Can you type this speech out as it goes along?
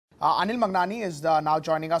Anil Manghnani is now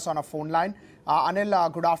joining us on a phone line.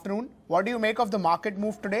 Anil, good afternoon. What do you make of the market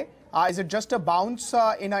move today? Is it just a bounce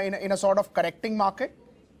in a sort of correcting market?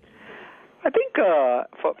 I think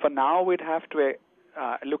for now we'd have to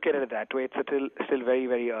look at it that way. It's still very,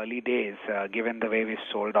 very early days, given the way we've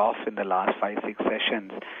sold off in the last 5-6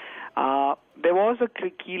 sessions. There was a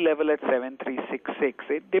key level at 7366.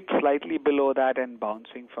 It dipped slightly below that and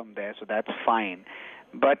bouncing from there, so that's fine.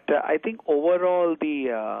 But I think overall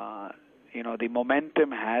the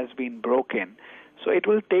momentum has been broken, so it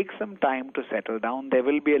will take some time to settle down. There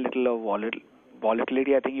will be a little of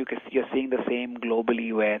volatility. I think you're seeing the same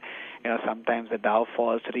globally, where sometimes the Dow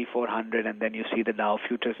falls 300-400 and then you see the Dow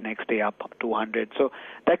futures next day up 200. So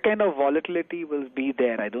that kind of volatility will be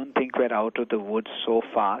there. I don't think we're out of the woods so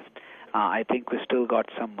fast. I think we still got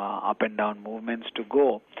some up and down movements to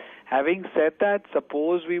go. Having said that,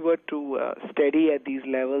 suppose we were to steady at these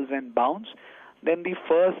levels and bounce, then the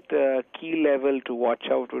first key level to watch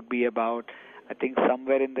out would be about, I think,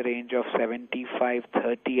 somewhere in the range of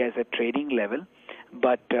 75.30 as a trading level.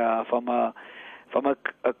 But from a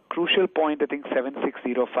crucial point, I think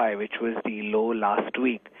 7605, which was the low last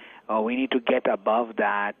week, we need to get above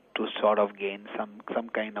that to sort of gain some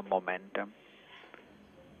kind of momentum.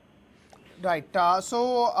 Right.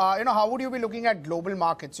 So how would you be looking at global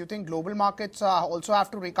markets? You think global markets also have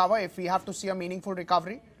to recover if we have to see a meaningful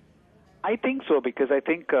recovery? I think so, because I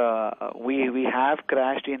think we have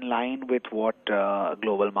crashed in line with what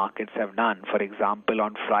global markets have done. For example,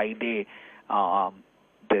 on Friday, the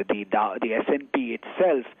S&P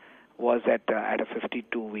itself was at a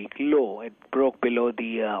 52-week low. It broke below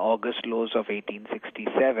the August lows of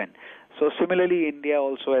 1867. So similarly, India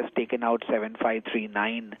also has taken out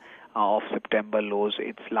 7539 of September lows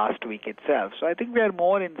its last week itself. So I think we are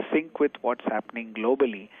more in sync with what's happening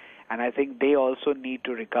globally. And I think they also need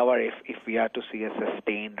to recover if we are to see a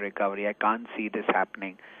sustained recovery. I can't see this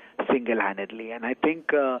happening single-handedly. And I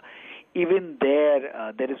think even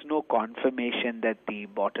there is no confirmation that the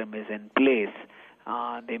bottom is in place.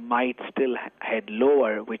 They might still head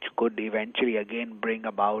lower, which could eventually again bring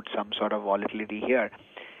about some sort of volatility here.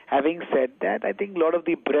 Having said that, I think a lot of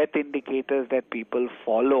the breadth indicators that people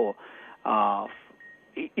follow,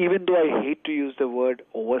 even though I hate to use the word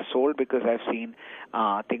oversold because I've seen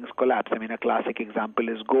things collapse. I mean, a classic example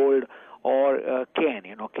is gold or Ken.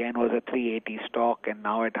 Ken was a 380 stock and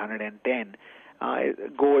now at 110. Not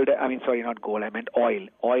gold, I meant oil.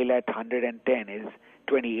 Oil at 110 is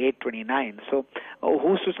 28, 29. So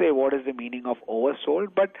who's to say what is the meaning of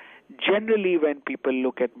oversold? But generally, when people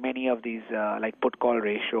look at many of these like put-call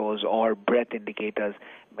ratios or breadth indicators,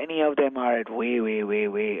 many of them are at way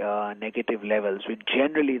negative levels, which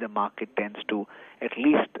generally the market tends to at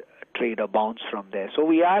least trade or bounce from there. So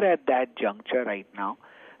we are at that juncture right now.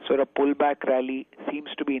 So the pullback rally seems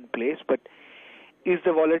to be in place, but is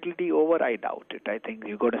the volatility over? I doubt it. I think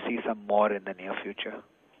you're going to see some more in the near future.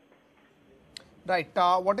 Right.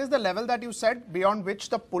 What is the level that you said beyond which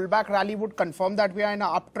the pullback rally would confirm that we are in an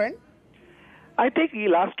uptrend? I think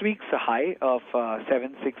last week's high of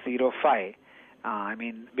 7605.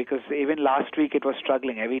 Because even last week it was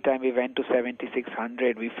struggling. Every time we went to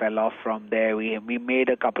 7600, we fell off from there. We made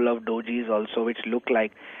a couple of dojis also, which looked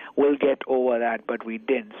like we'll get over that, but we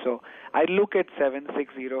didn't. So I look at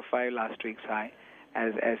 7605 last week's high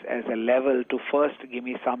as a level to first give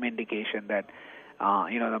me some indication that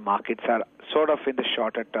the markets are sort of in the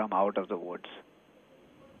shorter term out of the woods.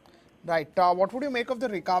 Right. What would you make of the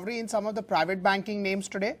recovery in some of the private banking names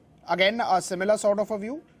today? Again, a similar sort of a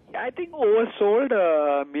view? I think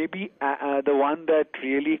oversold, maybe the one that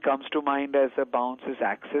really comes to mind as a bounce is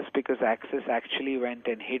Axis, because Axis actually went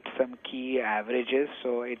and hit some key averages.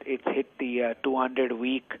 So it's hit the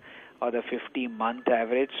 200-week or the 50-month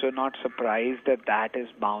average. So not surprised that has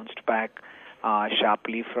bounced back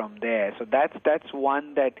sharply from there. So that's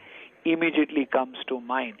one that immediately comes to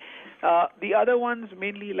mind. The other ones,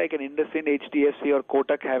 mainly like an IndusInd, HDFC or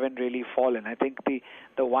Kotak, haven't really fallen. I think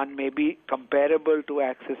the one maybe comparable to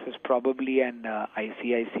Axis is probably an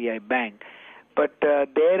ICICI Bank. But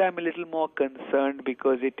there I'm a little more concerned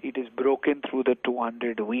because it is broken through the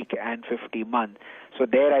 200-week and 50-month. So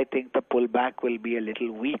there I think the pullback will be a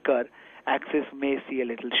little weaker. Axis may see a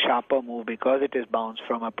little sharper move because it is bounced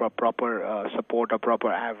from a proper support or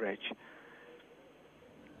proper average.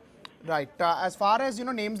 Right. As far as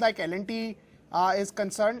names like L&T is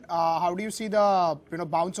concerned, how do you see the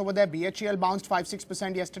bounce over there? BHEL bounced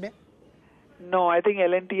 5-6% yesterday. No, I think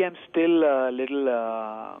L&T I'm still a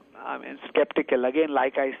little skeptical. Again,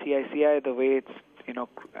 like ICICI, the way it's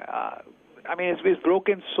it's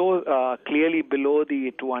broken so clearly below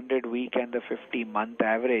the 200-week and the 50-month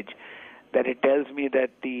average that it tells me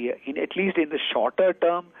that at least in the shorter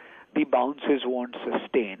term, the bounces won't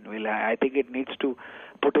sustain. I think it needs to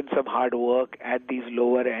put in some hard work at these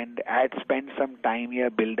lower end, spend some time here,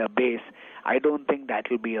 build a base. I don't think that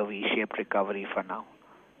will be a V-shaped recovery for now.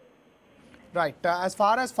 Right. As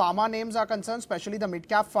far as pharma names are concerned, especially the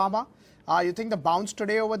mid-cap pharma, you think the bounce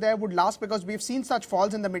today over there would last? Because we've seen such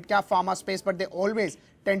falls in the mid-cap pharma space, but they always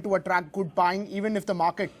tend to attract good buying, even if the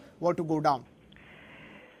market were to go down.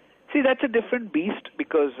 See, that's a different beast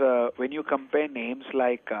because when you compare names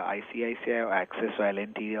like ICICI or Axis or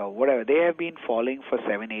L&T or whatever, they have been falling for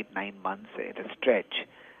 7, 8, 9 months at a stretch.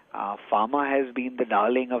 Pharma has been the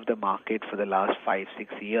darling of the market for the last 5,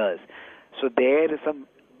 6 years. So there is some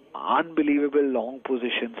unbelievable long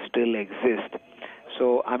positions still exist.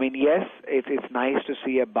 So, I mean, yes, it's nice to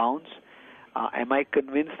see a bounce. Am I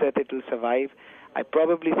convinced that it will survive? I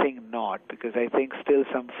probably think not, because I think still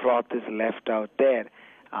some froth is left out there,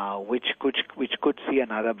 which could see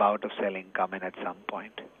another bout of selling come in at some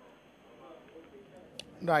point.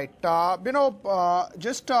 Right.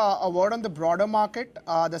 Just a word on the broader market,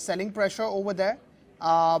 the selling pressure over there.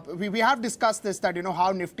 We have discussed this, that,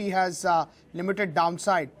 how Nifty has limited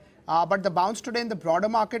downside. But the bounce today in the broader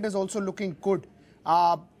market is also looking good.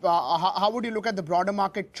 How would you look at the broader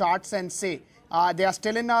market charts and say they are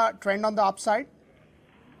still in a trend on the upside?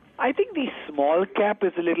 I think the small cap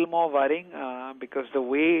is a little more worrying because the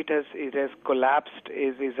way it has collapsed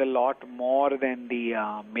is a lot more than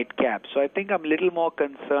the mid cap. So I think I'm a little more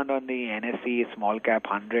concerned on the NSE small cap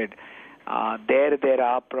 100. There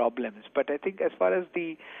are problems, but I think as far as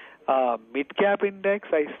the mid cap index,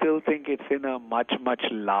 I still think it's in a much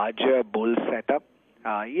larger bull setup.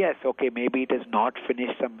 Yes, okay, maybe it has not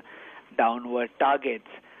finished some downward targets,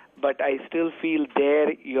 but I still feel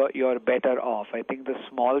there you're better off. I think the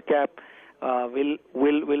small cap will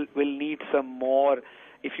need some more,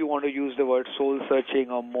 if you want to use the word soul searching,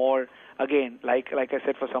 or more, again, like I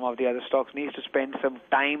said for some of the other stocks, needs to spend some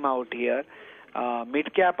time out here.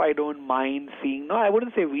 Mid cap, I don't mind seeing, I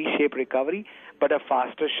wouldn't say V-shaped recovery, but a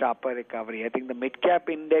faster, sharper recovery. I think the mid cap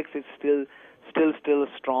index is still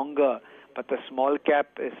stronger, but the small cap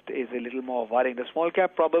is a little more worrying. The small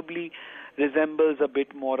cap probably resembles a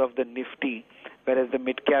bit more of the Nifty, whereas the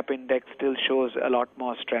mid cap index still shows a lot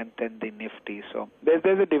more strength than the Nifty. So there's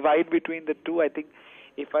a divide between the two. I think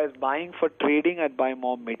if I was buying for trading, I'd buy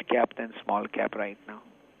more mid cap than small cap right now.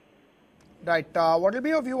 Right. What will be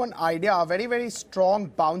your view on Idea? A very, very strong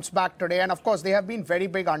bounce back today. And of course, they have been very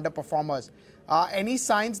big underperformers. Any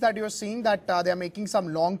signs that you're seeing that they're making some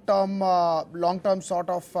long-term sort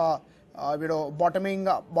of,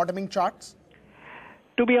 bottoming charts?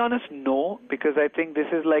 To be honest, no, because I think this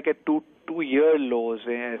is like a two-year lows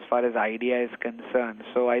as far as Idea is concerned.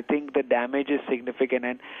 So I think the damage is significant,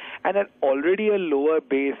 and at already a lower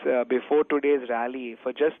base before today's rally.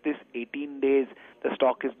 For just this 18 days, the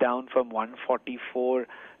stock is down from 144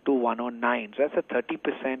 to 109. So that's a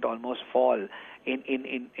 30% almost fall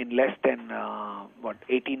in less than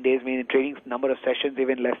 18 days. I mean, trading number of sessions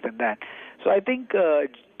even less than that. So I think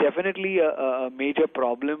definitely a major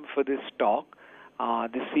problem for this stock.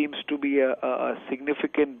 This seems to be a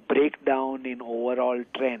significant breakdown in overall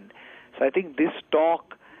trend. So I think this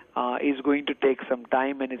stock is going to take some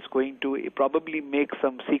time, and it's going to probably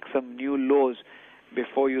seek some new lows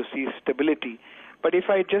before you see stability. But if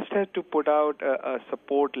I just had to put out a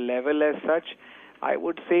support level as such, I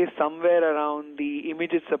would say somewhere around the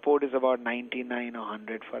immediate support is about 99 or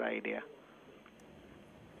 100 for Idea.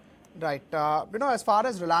 Right. As far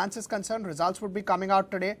as Reliance is concerned, results would be coming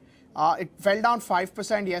out today. It fell down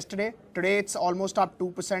 5% yesterday. Today it's almost up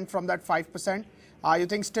 2% from that 5%. You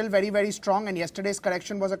think still very, very strong, and yesterday's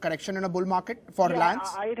correction was a correction in a bull market for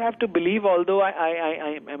Reliance? I'd have to believe, although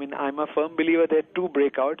I mean, I'm a firm believer there are two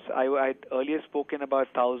breakouts. I'd earlier spoken about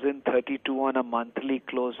 1,032 on a monthly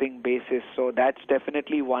closing basis, so that's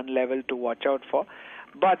definitely one level to watch out for.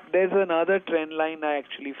 But there's another trend line I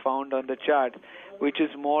actually found on the chart, which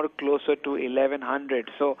is more closer to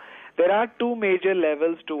 1,100. So there are two major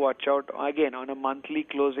levels to watch out, again, on a monthly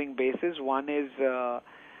closing basis. One is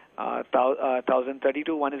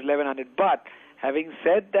 1,032, one is 1,100. But having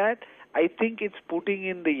said that, I think it's putting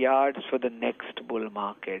in the yards for the next bull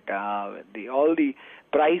market. All the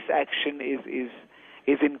price action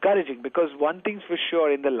is encouraging, because one thing's for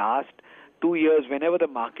sure, in the last 2 years, whenever the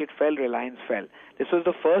market fell, Reliance fell. This was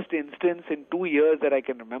the first instance in 2 years that I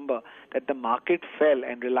can remember that the market fell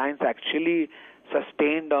and Reliance actually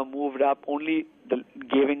sustained or moved up, only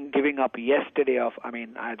giving up yesterday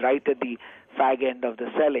right at the fag end of the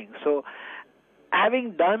selling. So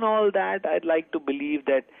having done all that, I'd like to believe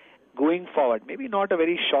that going forward, maybe not a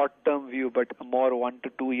very short-term view, but a more 1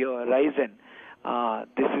 to 2 year horizon,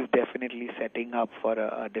 this is definitely setting up for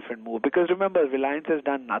a different move. Because remember, Reliance has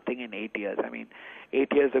done nothing in 8 years. I mean,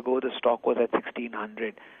 8 years ago, the stock was at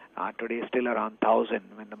 1,600. Today, it's still around 1,000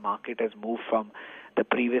 when the market has moved from the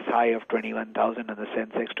previous high of 21,000 and the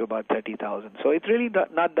Sensex to about 30,000. So it's really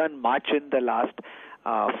not done much in the last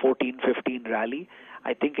 14, 15 rally.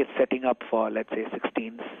 I think it's setting up for, let's say,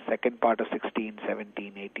 16, second part of 16,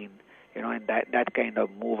 17, 18, and that kind of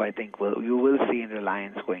move, I think, you will see in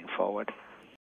Reliance going forward.